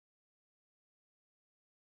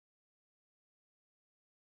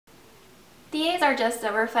The A's are just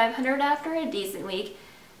over 500 after a decent week.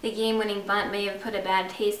 The game-winning bunt may have put a bad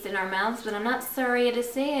taste in our mouths, but I'm not sorry to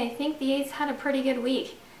say I think the A's had a pretty good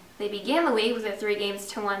week. They began the week with a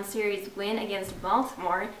 3-1 series win against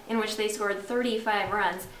Baltimore, in which they scored 35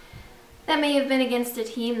 runs. That may have been against a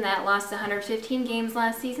team that lost 115 games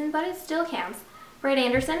last season, but it still counts. Brett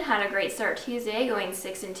Anderson had a great start Tuesday, going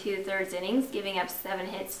 6 2/3 innings, giving up 7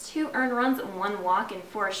 hits, 2 earned runs, 1 walk, and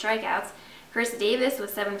 4 strikeouts. Chris Davis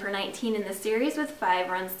was 7 for 19 in the series with 5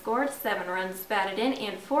 runs scored, 7 runs batted in,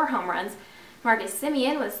 and 4 home runs. Marcus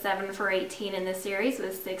Semien was 7 for 18 in the series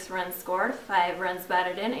with 6 runs scored, 5 runs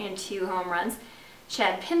batted in, and 2 home runs.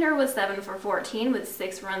 Chad Pinder was 7 for 14 with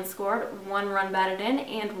 6 runs scored, 1 run batted in,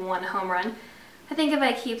 and 1 home run. I think if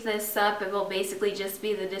I keep this up, it will basically just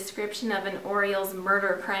be the description of an Orioles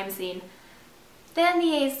murder crime scene. Then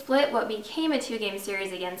the A's split what became a 2-game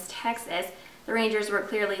series against Texas. The Rangers were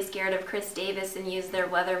clearly scared of Chris Davis and used their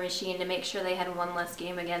weather machine to make sure they had one less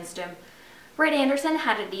game against him. Brett Anderson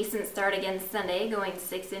had a decent start against Sunday, going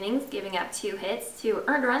 6 innings, giving up 2 hits, 2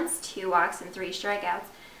 earned runs, 2 walks, and 3 strikeouts.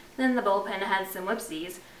 Then the bullpen had some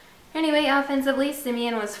whoopsies. Anyway, offensively,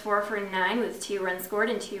 Semien was 4 for 9 with 2 runs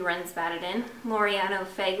scored and 2 runs batted in. Laureano,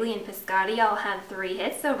 Fagley, and Piscotty all had 3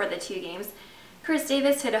 hits over the 2 games. Chris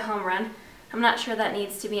Davis hit a home run. I'm not sure that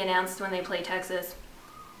needs to be announced when they play Texas.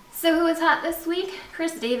 So who was hot this week?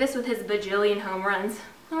 Chris Davis with his bajillion home runs.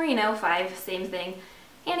 Or, 5, same thing.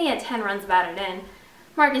 And he had 10 runs batted in.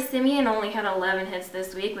 Marcus Semien only had 11 hits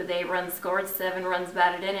this week with 8 runs scored, 7 runs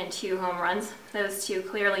batted in, and 2 home runs. Those two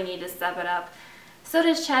clearly need to step it up. So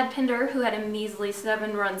does Chad Pinder, who had a measly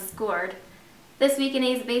 7 runs scored. This week in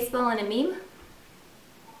A's baseball and a meme,